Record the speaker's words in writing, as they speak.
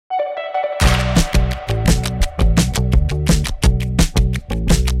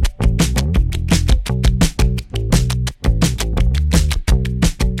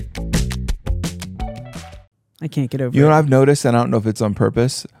I can't get over You know it. what I've noticed, and I don't know if it's on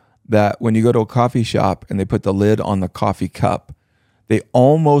purpose, that when you go to a coffee shop and they put the lid on the coffee cup, they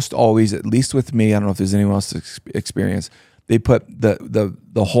almost always, at least with me, I don't know if there's anyone else's experience, they put the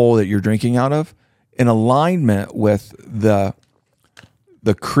hole that you're drinking out of in alignment with the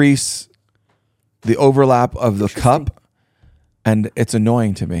crease, the overlap of the cup, and it's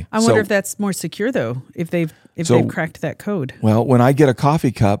annoying to me. I wonder if that's more secure though, if they've cracked that code. Well, when I get a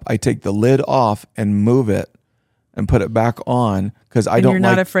coffee cup, I take the lid off and move it and put it back on because I don't. You're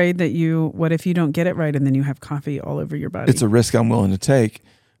not afraid that what if you don't get it right and then you have coffee all over your body? It's a risk I'm willing to take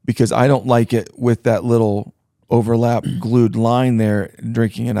because I don't like it with that little overlap glued line there,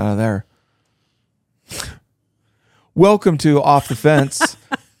 drinking it out of there. Welcome to Off the Fence,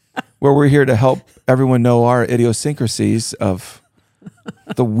 where we're here to help everyone know our idiosyncrasies of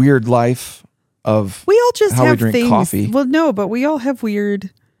the weird life of we all just how have we drink things. coffee. Well, no, but we all have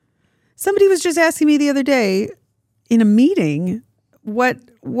weird. Somebody was just asking me the other day in a meeting, what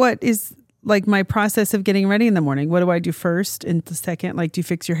is like my process of getting ready in the morning? What do I do first and the second? Like, do you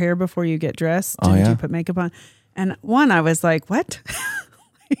fix your hair before you get dressed? Oh, Do yeah. you put makeup on? And one, I was like, what?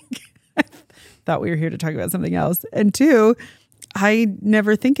 I thought we were here to talk about something else. And two, I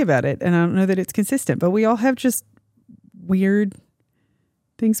never think about it. And I don't know that it's consistent, but we all have just weird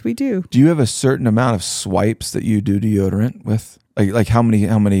things we do. Do you have a certain amount of swipes that you do deodorant with? Like how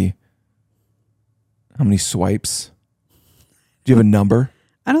many swipes? Do you have a number?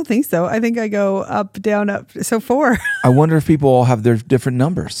 I don't think so. I think I go up, down, up. So 4. I wonder if people all have their different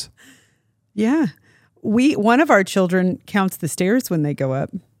numbers. Yeah. One of our children counts the stairs when they go up.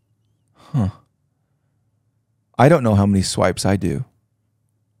 Huh. I don't know how many swipes I do.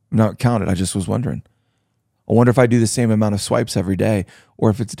 I'm not counted. I just was wondering. I wonder if I do the same amount of swipes every day or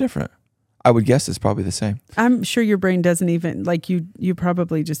if it's different. I would guess it's probably the same. I'm sure your brain doesn't even, like you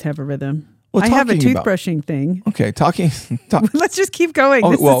probably just have a rhythm. Well, I have a talking about- toothbrushing thing. Okay, Let's just keep going.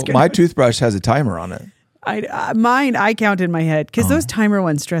 Oh, This well, is good. my toothbrush has a timer on it. Mine, I count in my head because those timer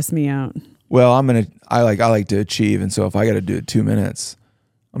ones stress me out. Well, I like to achieve, and so if I got to do it 2 minutes,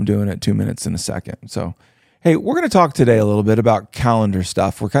 I'm doing it 2 minutes in a second. So, hey, we're going to talk today a little bit about calendar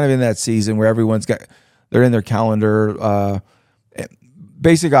stuff. We're kind of in that season where they're in their calendar.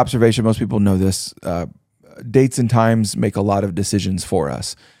 Basic observation, most people know this. Dates and times make a lot of decisions for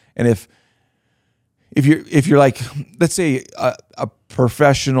us, and if you're like, let's say a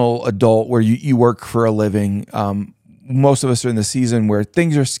professional adult where you work for a living, most of us are in the season where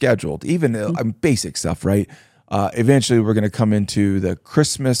things are scheduled, even basic stuff, right? Eventually we're going to come into the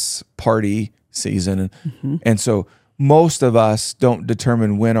Christmas party season. And so most of us don't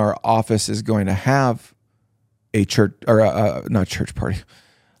determine when our office is going to have a church or not church party,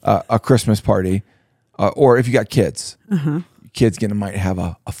 a Christmas party, or if you got kids, kids might have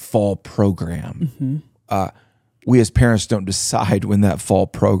a fall program. We as parents don't decide when that fall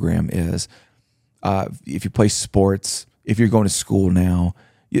program is. If you play sports, if you're going to school now,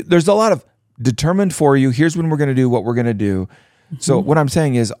 there's a lot of determined for you. Here's when we're going to do what we're going to do. So what I'm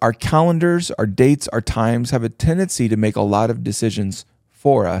saying is our calendars, our dates, our times have a tendency to make a lot of decisions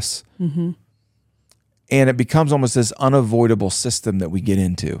for us. And it becomes almost this unavoidable system that we get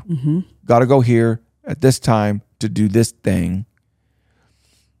into. Got to go here at this time to do this thing.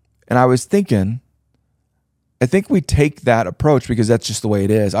 And I was thinking, I think we take that approach because that's just the way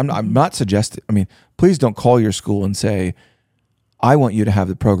it is. I'm not suggesting, please don't call your school and say, I want you to have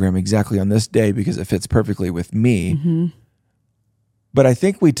the program exactly on this day because it fits perfectly with me. But I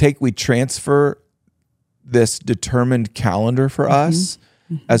think we transfer this determined calendar for us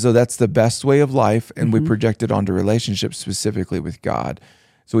as though that's the best way of life, and we project it onto relationships, specifically with God.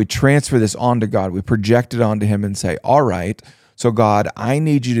 So we transfer this onto God. We project it onto him and say, all right, so God, I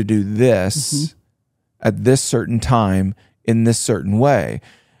need you to do this at this certain time in this certain way.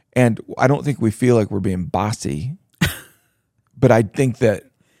 And I don't think we feel like we're being bossy, but I think that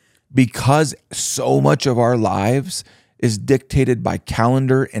because so much of our lives is dictated by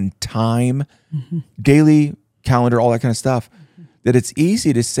calendar and time, daily calendar, all that kind of stuff, that it's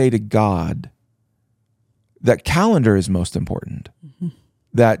easy to say to God that calendar is most important,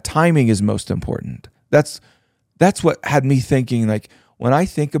 that timing is most important. That's what had me thinking, like, when I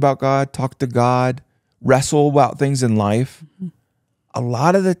think about God, talk to God, wrestle about things in life, a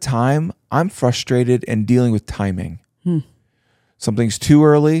lot of the time I'm frustrated and dealing with timing. Something's too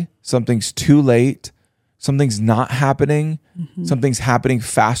early, something's too late, something's not happening, something's happening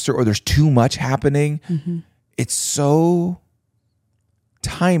faster, or there's too much happening. It's so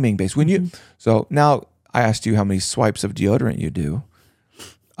timing based. So now I asked you how many swipes of deodorant you do.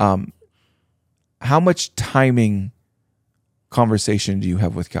 How much timing conversation do you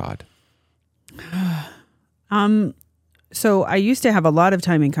have with God? So I used to have a lot of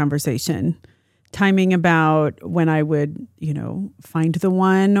timing conversation, timing about when I would, find the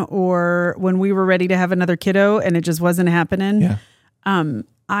one, or when we were ready to have another kiddo and it just wasn't happening. Yeah.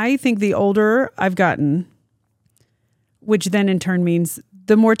 I think the older I've gotten, which then in turn means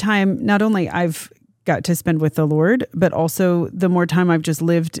the more time, not only I've got to spend with the Lord, but also the more time I've just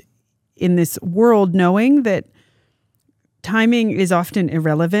lived in this world, knowing that timing is often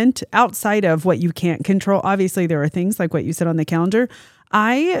irrelevant outside of what you can't control. Obviously, there are things like what you said on the calendar.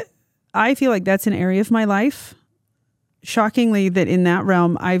 I feel like that's an area of my life, shockingly, that in that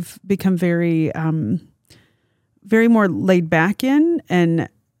realm, I've become very, very more laid back in, and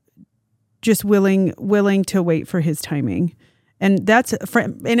just willing to wait for his timing. And that's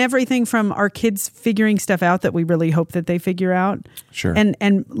in everything from our kids figuring stuff out that we really hope that they figure out. Sure.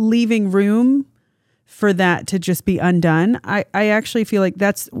 And leaving room for that to just be undone. I actually feel like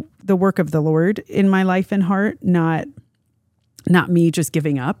that's the work of the Lord in my life and heart, not me just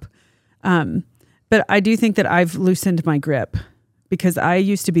giving up. But I do think that I've loosened my grip, because I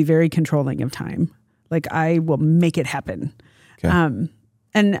used to be very controlling of time. Like, I will make it happen. Okay.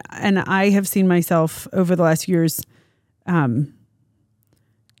 And I have seen myself over the last years,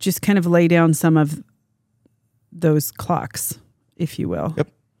 just kind of lay down some of those clocks, if you will. Yep.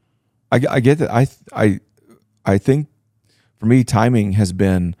 I get that. I think for me, timing has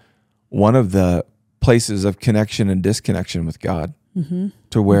been one of the places of connection and disconnection with God,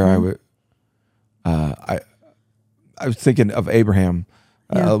 to where I would, I was thinking of Abraham.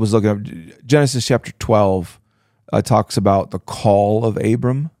 I was looking up Genesis chapter 12, talks about the call of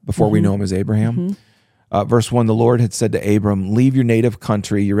Abram before we know him as Abraham. Verse 1, the Lord had said to Abram, leave your native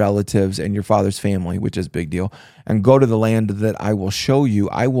country, your relatives, and your father's family, which is a big deal, and go to the land that I will show you.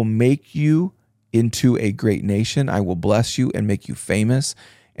 I will make you into a great nation. I will bless you and make you famous,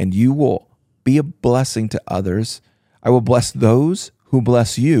 and you will be a blessing to others. I will bless those who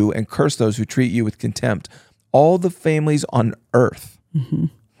bless you and curse those who treat you with contempt. All the families on earth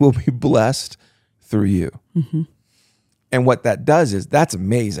will be blessed through you. And what that does is, that's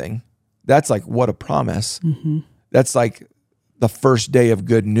amazing. That's like, what a promise. That's like the first day of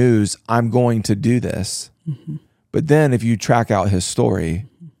good news. I'm going to do this. But then if you track out his story,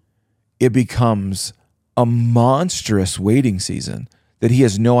 it becomes a monstrous waiting season that he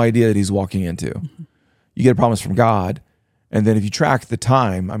has no idea that he's walking into. You get a promise from God. And then if you track the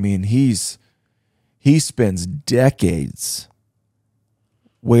time, I mean, he spends decades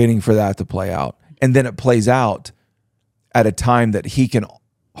waiting for that to play out. And then it plays out at a time that he can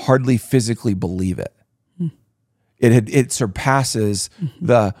hardly physically believe it. It surpasses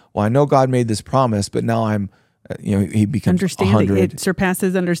I know God made this promise, but now I'm, he becomes 100. It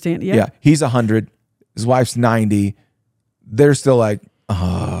surpasses understanding. Yeah, he's 100. His wife's 90. They're still like,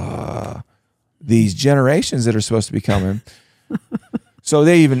 these generations that are supposed to be coming. So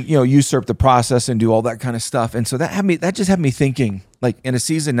they even, usurp the process and do all that kind of stuff. And so that just had me thinking, like, in a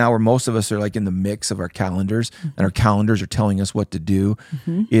season now where most of us are like in the mix of our calendars, and our calendars are telling us what to do,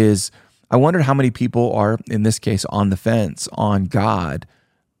 is I wondered how many people are, in this case, on the fence on God.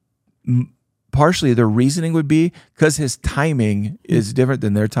 Partially their reasoning would be because his timing is different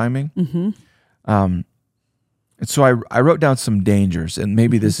than their timing. And so I wrote down some dangers, and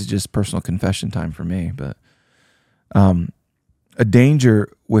maybe this is just personal confession time for me, but a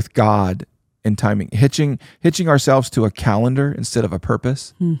danger with God and timing, hitching ourselves to a calendar instead of a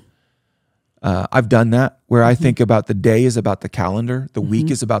purpose. I've done that, where I think about the day is about the calendar, the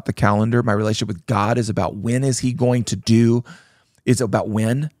week is about the calendar, my relationship with God is about when is he going to do, is about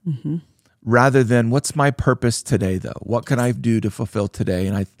when, rather than what's my purpose today though? What can I do to fulfill today?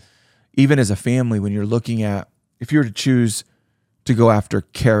 And even as a family, when you're looking at, if you were to choose to go after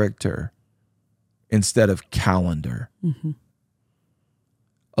character instead of calendar,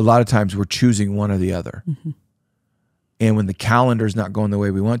 a lot of times we're choosing one or the other. And when the calendar is not going the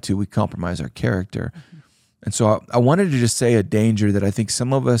way we want to, we compromise our character. And so I wanted to just say a danger that I think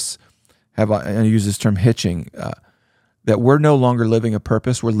some of us have, and I use this term hitching, that we're no longer living a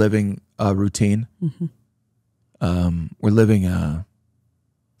purpose, we're living a routine. We're living a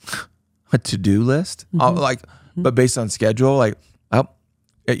to-do list, but based on schedule, like,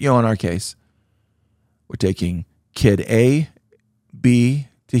 in our case, we're taking kid A, B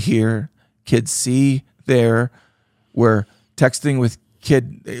to here, kid C there. We're texting with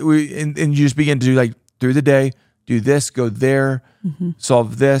kid, and you just begin to do, like, through the day, do this, go there,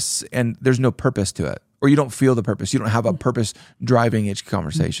 solve this, and there's no purpose to it. Or you don't feel the purpose. You don't have a purpose driving each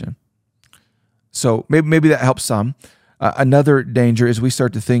conversation. So maybe that helps some. Another danger is we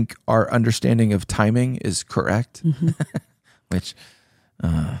start to think our understanding of timing is correct, which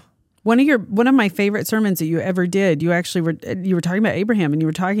One of my favorite sermons that you ever did, you were talking about Abraham, and you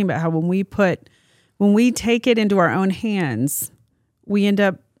were talking about how when we take it into our own hands, we end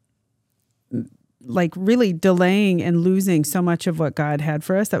up like really delaying and losing so much of what God had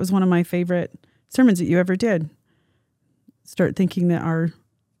for us. That was one of my favorite sermons that you ever did. Start thinking that our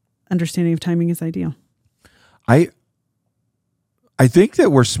understanding of timing is ideal. I think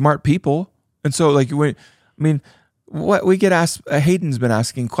that we're smart people. And so like, what we get asked, Hayden's been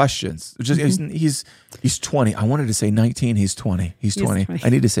asking questions. He's 20. I wanted to say 19. He's 20. He's 20. I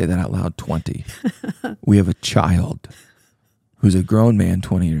need to say that out loud. 20. We have a child who's a grown man,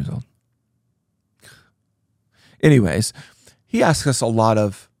 20 years old. Anyways, he asks us a lot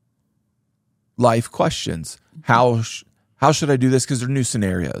of life questions. How should I do this? Because they're new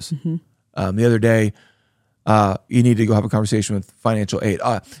scenarios. Mm-hmm. The other day, you need to go have a conversation with financial aid.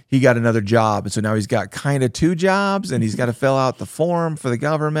 He got another job, and so now he's got kind of 2 jobs, and he's got to fill out the form for the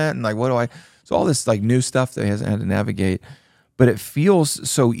government, and like, so all this like new stuff that he hasn't had to navigate. But it feels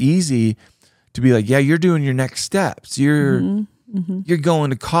so easy to be like, yeah, you're doing your next steps. You're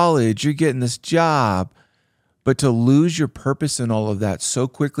going to college. You're getting this job. But to lose your purpose in all of that so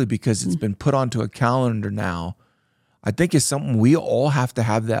quickly because it's been put onto a calendar now, I think is something we all have to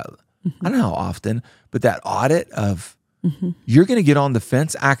have that. I don't know how often, but that audit of you're going to get on the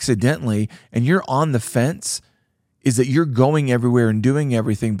fence accidentally, and you're on the fence is that you're going everywhere and doing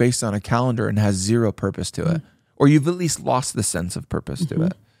everything based on a calendar and has zero purpose to it, or you've at least lost the sense of purpose to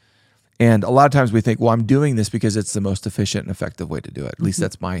it. And a lot of times we think, well, I'm doing this because it's the most efficient and effective way to do it. At least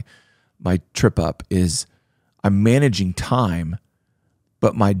that's my trip up is I'm managing time,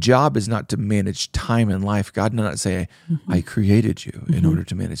 but my job is not to manage time in life. God did not say, I created you in order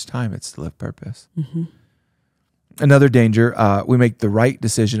to manage time. It's to live purpose. Another danger, we make the right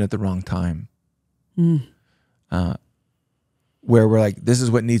decision at the wrong time. Where we're like, this is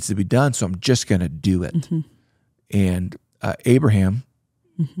what needs to be done, so I'm just going to do it. And Abraham,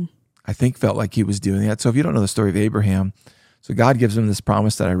 I think, felt like he was doing that. So if you don't know the story of Abraham, so God gives him this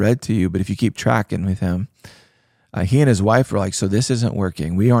promise that I read to you, but if you keep tracking with him, he and his wife were like, so this isn't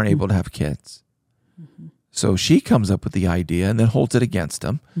working. We aren't able to have kids. So she comes up with the idea and then holds it against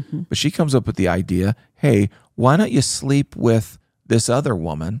him. But she comes up with the idea, hey, why don't you sleep with this other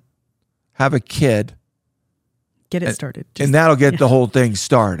woman, have a kid. Get it started. And that'll get the whole thing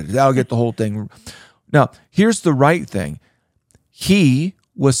started. That'll get the whole thing. Now, here's the right thing. He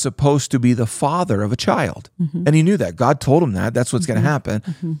was supposed to be the father of a child. And he knew that. God told him that. That's what's going to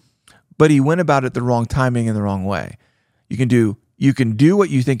happen. But he went about it the wrong timing and the wrong way. You can do what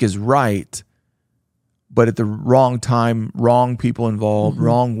you think is right, but at the wrong time, wrong people involved,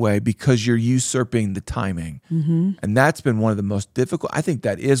 wrong way, because you're usurping the timing. And that's been one of the most difficult, I think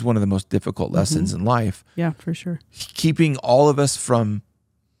that is one of the most difficult lessons in life. Yeah, for sure. Keeping all of us from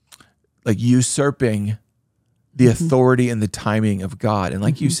like usurping the authority and the timing of God. And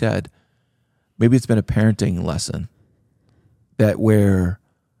like you said, maybe it's been a parenting lesson that where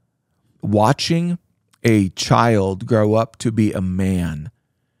watching a child grow up to be a man,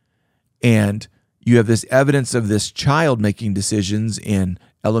 and you have this evidence of this child making decisions in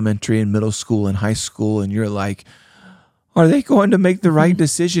elementary and middle school and high school, and you're like, are they going to make the right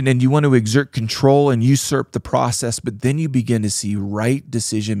decision? And you want to exert control and usurp the process, but then you begin to see right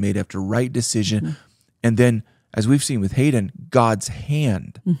decision made after right decision. And then, as we've seen with Hayden, God's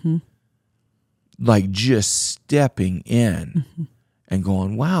hand, like just stepping in and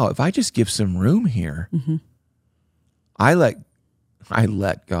going, wow, if I just give some room here, I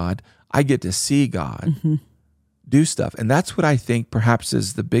let God, I get to see God do stuff. And that's what I think perhaps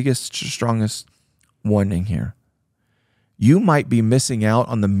is the biggest, strongest warning here. You might be missing out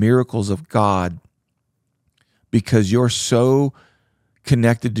on the miracles of God because you're so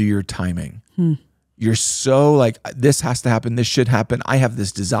connected to your timing. You're so like, this has to happen, this should happen. I have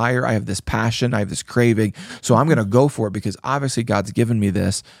this desire, I have this passion, I have this craving, so I'm going to go for it because obviously God's given me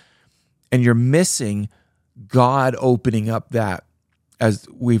this. And you're missing God opening up that, as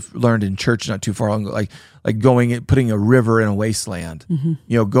we've learned in church not too far long, like going and putting a river in a wasteland,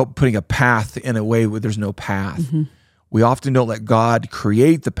 putting a path in a way where there's no path. We often don't let God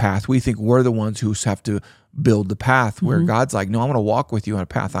create the path. We think we're the ones who have to build the path, where God's like, no, I'm going to walk with you on a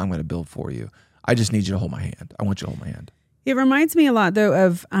path I'm going to build for you. I just need you to hold my hand. I want you to hold my hand. It reminds me a lot, though,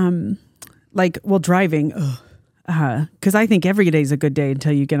 of driving. Because I think every day is a good day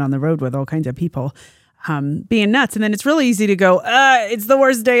until you get on the road with all kinds of people being nuts. And then it's really easy to go, it's the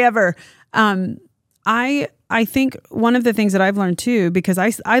worst day ever. I think one of the things that I've learned, too, because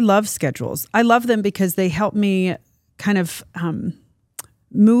I love schedules. I love them because they help me kind of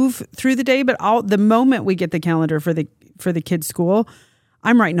move through the day. But the moment we get the calendar for the kids' school,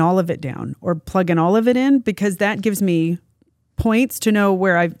 I'm writing all of it down or plugging all of it in, because that gives me points to know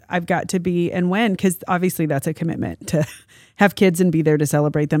where I've got to be and when, because obviously that's a commitment to have kids and be there to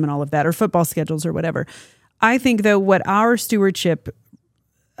celebrate them and all of that, or football schedules or whatever. I think, though, what our stewardship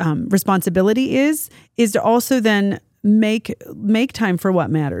responsibility is to also then make time for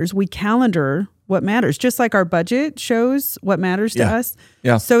what matters. We calendar what matters, just like our budget shows what matters to us.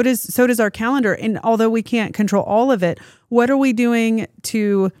 Yeah. So does our calendar. And although we can't control all of it, what are we doing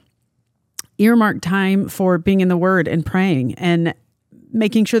to earmark time for being in the Word and praying and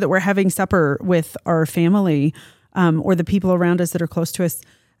making sure that we're having supper with our family or the people around us that are close to us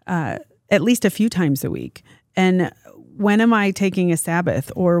at least a few times a week? And when am I taking a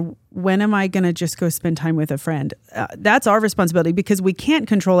Sabbath, or when am I going to just go spend time with a friend? That's our responsibility, because we can't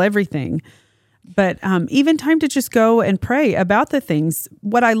control everything. But even time to just go and pray about the things.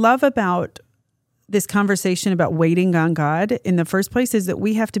 What I love about this conversation about waiting on God in the first place is that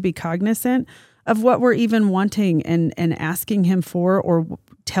we have to be cognizant of what we're even wanting and asking Him for, or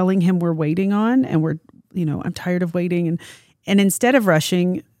telling Him we're waiting on, and I'm tired of waiting. And instead of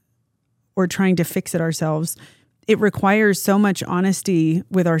rushing or trying to fix it ourselves, it requires so much honesty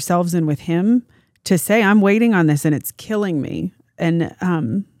with ourselves and with Him to say, I'm waiting on this and it's killing me.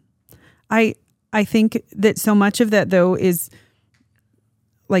 And I think that so much of that, though, is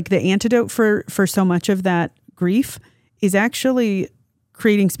like the antidote for so much of that grief is actually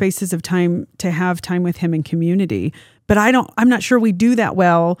creating spaces of time to have time with Him in community. But I'm not sure we do that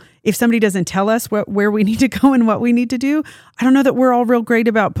well if somebody doesn't tell us where we need to go and what we need to do. I don't know that we're all real great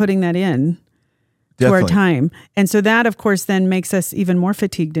about putting that in to our time. And so that, of course, then makes us even more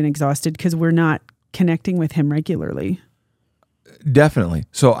fatigued and exhausted because we're not connecting with Him regularly. Definitely.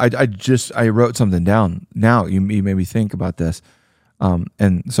 So I wrote something down. Now you made me think about this.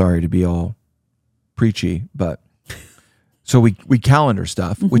 And sorry to be all preachy, but so we calendar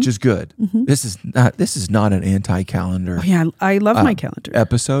stuff, mm-hmm. which is good. Mm-hmm. This is not an anti-calendar. Oh, yeah, I love my calendar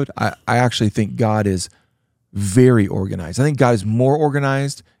episode. I actually think God is very organized. I think God is more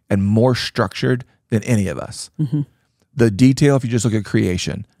organized and more structured than any of us. Mm-hmm. The detail, if you just look at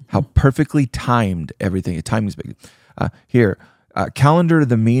creation, how perfectly timed everything is. Timing is big. Calendar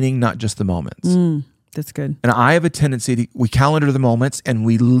the meaning, not just the moments. That's good. And I have a tendency we calendar the moments and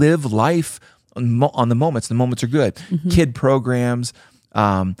we live life on the moments. The moments are good. Mm-hmm. Kid programs,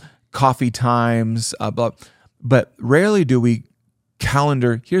 coffee times, but rarely do we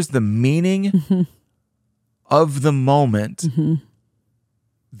calendar. Here's the meaning mm-hmm. of the moment mm-hmm.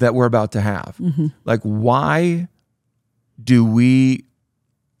 that we're about to have. Mm-hmm. Like, why do we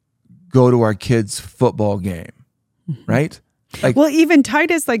go to our kids' football game, mm-hmm. right? Like, well, even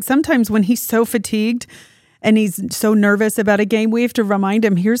Titus, like sometimes when he's so fatigued and he's so nervous about a game, we have to remind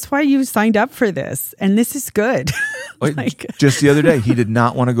him, here's why you signed up for this. And this is good. Just the other day, he did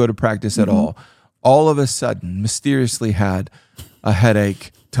not want to go to practice at all. All of a sudden, mysteriously had a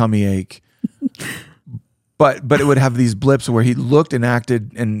headache, tummy ache. But it would have these blips where he looked and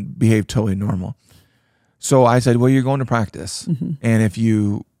acted and behaved totally normal. So I said, well, you're going to practice. Mm-hmm. And if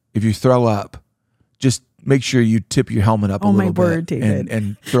you throw up, just make sure you tip your helmet up a little bit David.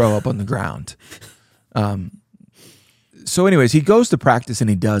 And throw up on the ground. So anyways, he goes to practice and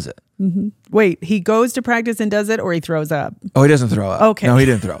he does it. Mm-hmm. Wait, he goes to practice and does it, or he throws up? Oh, he doesn't throw up. Okay. No, he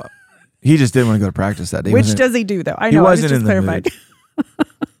didn't throw up. He just didn't want to go to practice that day. Which does he do, though? I know, he wasn't I was just in the mood.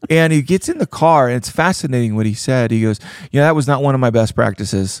 And he gets in the car, and it's fascinating what he said. He goes, that was not one of my best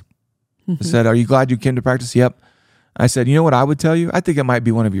practices. Mm-hmm. I said, are you glad you came to practice? Yep. I said, you know what I would tell you? I think it might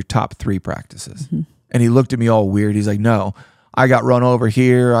be one of your top 3 practices. Mm-hmm. And he looked at me all weird. He's like, no, I got run over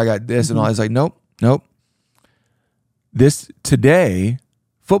here. I got this mm-hmm. and all. I was like, nope. This today,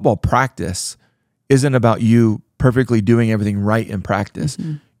 football practice isn't about you perfectly doing everything right in practice.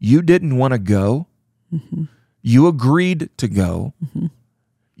 Mm-hmm. You didn't want to go. Mm-hmm. You agreed to go. Mm-hmm.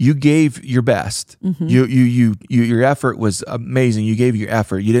 You gave your best. Mm-hmm. Your effort was amazing. You gave your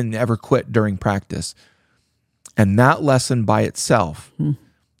effort. You didn't ever quit during practice. And that lesson by itself, mm-hmm.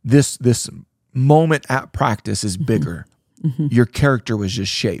 this moment at practice is bigger. Mm-hmm. Your character was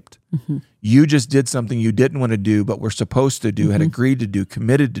just shaped. Mm-hmm. You just did something you didn't want to do, but were supposed to do, mm-hmm. had agreed to do,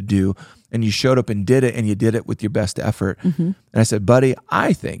 committed to do, and you showed up and did it, and you did it with your best effort. Mm-hmm. And I said, buddy,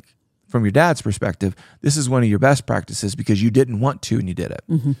 I think from your dad's perspective, this is one of your best practices because you didn't want to and you did it.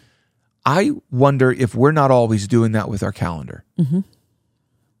 Mm-hmm. I wonder if we're not always doing that with our calendar, mm-hmm.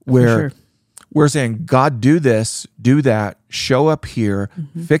 where we're saying, God, do this, do that, show up here,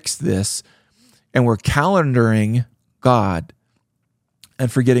 mm-hmm. fix this, and we're calendaring God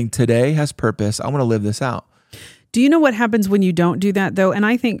and forgetting today has purpose. I want to live this out. Do you know what happens when you don't do that though? And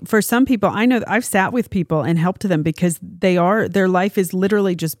I think for some people, I know that I've sat with people and helped them because their life is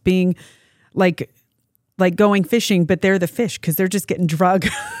literally just being like going fishing, but they're the fish because they're just getting drug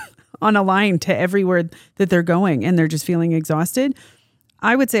on a line to everywhere that they're going and they're just feeling exhausted.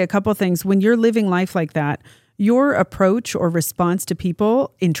 I would say a couple things. When you're living life like that, your approach or response to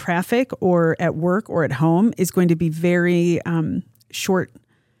people in traffic or at work or at home is going to be very short.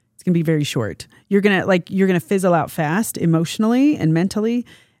 It's going to be very short. You're going to fizzle out fast emotionally and mentally.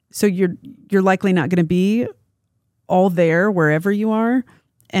 So you're likely not going to be all there wherever you are.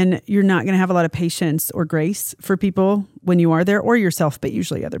 And you're not going to have a lot of patience or grace for people when you are there, or yourself, but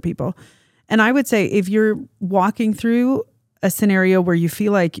usually other people. And I would say if you're walking through a scenario where you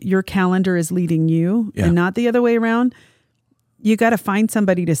feel like your calendar is leading you and not the other way around, you got to find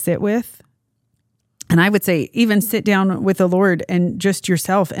somebody to sit with. And I would say even sit down with the Lord and just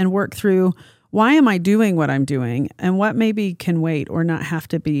yourself and work through, why am I doing what I'm doing and what maybe can wait or not have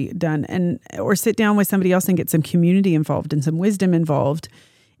to be done, or sit down with somebody else and get some community involved and some wisdom involved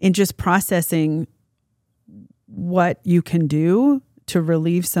in just processing what you can do to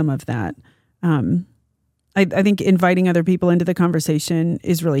relieve some of that. I think inviting other people into the conversation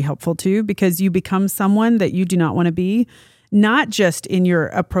is really helpful too, because you become someone that you do not want to be, not just in your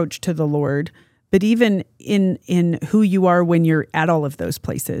approach to the Lord, but even in who you are when you're at all of those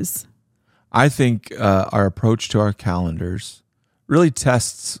places. I think our approach to our calendars really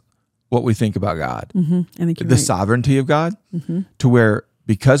tests what we think about God. Mm-hmm. I think the sovereignty of God, to where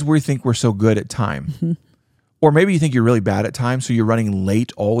because we think we're so good at time, or maybe you think you're really bad at time, so you're running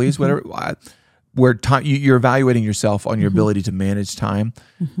late always, whatever. Where time you're evaluating yourself on your ability to manage time.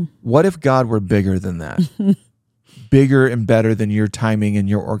 What if God were bigger than that? Bigger and better than your timing and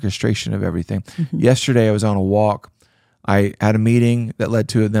your orchestration of everything. Yesterday, I was on a walk. I had a meeting that led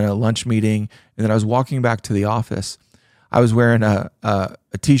to then a lunch meeting, and then I was walking back to the office. I was wearing a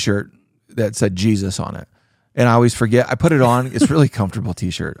T-shirt that said Jesus on it. And I always forget. I put it on. It's a really comfortable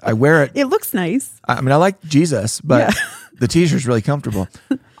T-shirt. I wear it. It looks nice. I mean, I like Jesus, but the T-shirt's really comfortable.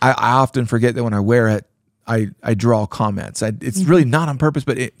 I often forget that when I wear it, I draw comments. It's really not on purpose,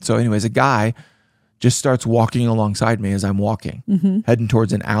 but so anyways, a guy just starts walking alongside me as I'm walking, heading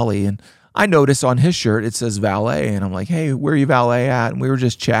towards an alley. And I notice on his shirt, it says valet. And I'm like, hey, where are you valet at? And we were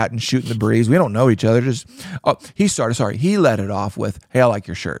just chatting, shooting the breeze. We don't know each other. He let it off with, hey, I like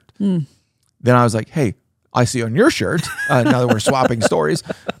your shirt. Then I was like, hey, I see on your shirt. Now that we're swapping stories.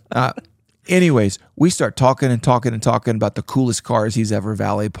 Anyways, we start talking about the coolest cars he's ever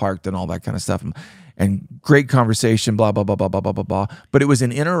valet parked and all that kind of stuff. And great conversation, blah, blah, blah, blah, blah, blah, blah, blah. But it was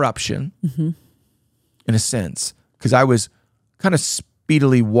an interruption in a sense, because I was kind of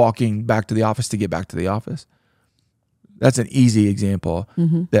speedily walking back to the office to get back to the office. That's an easy example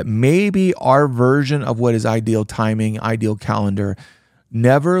that maybe our version of what is ideal timing, ideal calendar,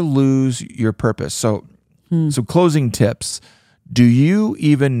 never lose your purpose. So closing tips. Do you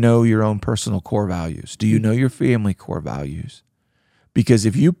even know your own personal core values? Do you know your family core values? Because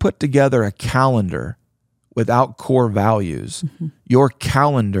if you put together a calendar without core values, your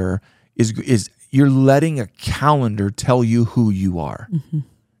calendar is you're letting a calendar tell you who you are.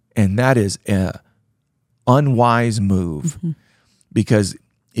 And that is an unwise move. Because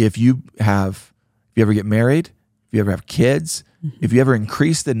if you ever get married, if you ever have kids, if you ever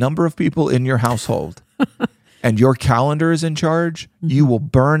increase the number of people in your household, and your calendar is in charge, you will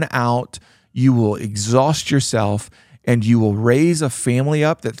burn out, you will exhaust yourself, and you will raise a family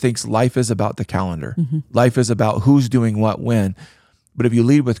up that thinks life is about the calendar. Life is about who's doing what when. But if you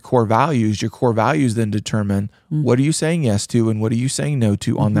lead with core values, your core values then determine what are you saying yes to and what are you saying no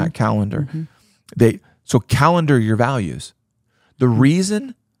to on that calendar. So calendar your values. The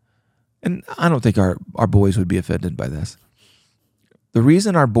reason, and I don't think our boys would be offended by this, the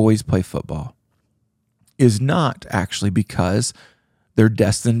reason our boys play football is not actually because they're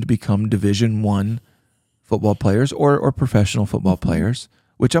destined to become Division I football players or professional football players,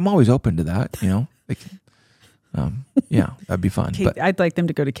 which I'm always open to that. That'd be fun. But I'd like them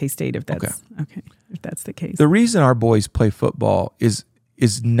to go to K-State if that's okay. If that's the case. The reason our boys play football is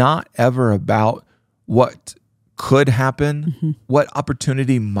not ever about what could happen, what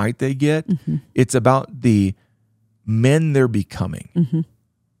opportunity might they get. It's about the men they're becoming.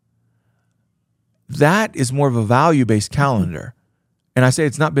 That is more of a value-based calendar. And I say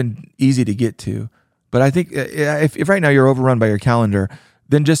it's not been easy to get to, but I think if right now you're overrun by your calendar,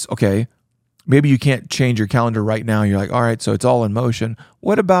 then just, okay, maybe you can't change your calendar right now. You're like, all right, so it's all in motion.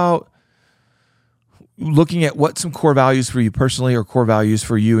 What about looking at what some core values for you personally or core values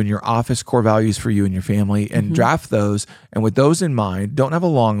for you in your office, core values for you and your family, and draft those. And with those in mind, don't have a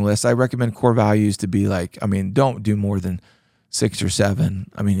long list. I recommend core values to be like, don't do more than 6 or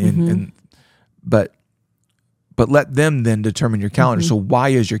 7. But let them then determine your calendar. So why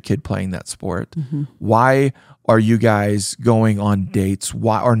is your kid playing that sport? Why are you guys going on dates?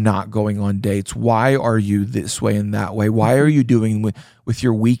 Why are not going on dates? Why are you this way and that way? Why are you doing with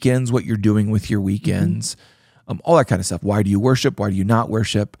your weekends what you're doing with your weekends? All that kind of stuff. Why do you worship? Why do you not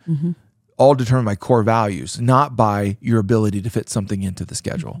worship? All determined by core values, not by your ability to fit something into the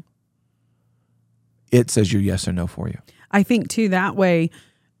schedule. It says your yes or no for you. I think too, that way,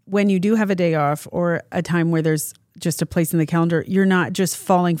 when you do have a day off or a time where there's just a place in the calendar, you're not just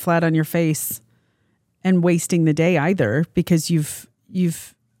falling flat on your face and wasting the day either, because you've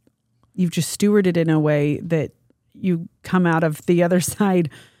just stewarded in a way that you come out of the other side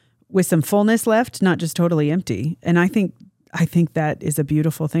with some fullness left, not just totally empty. And I think that is a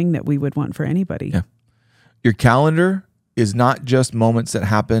beautiful thing that we would want for anybody. Yeah. Your calendar is not just moments that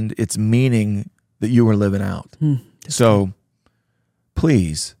happened, it's meaning that you were living out. So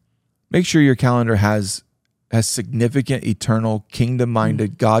please make sure your calendar has significant, eternal,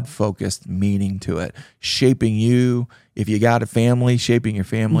 kingdom-minded, God-focused meaning to it, shaping you. If you got a family, shaping your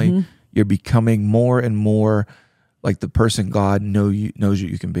family, you're becoming more and more like the person God knows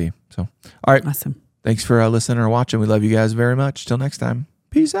you can be. So, all right. Awesome. Thanks for listening or watching. We love you guys very much. Till next time.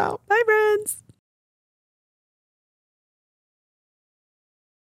 Peace out.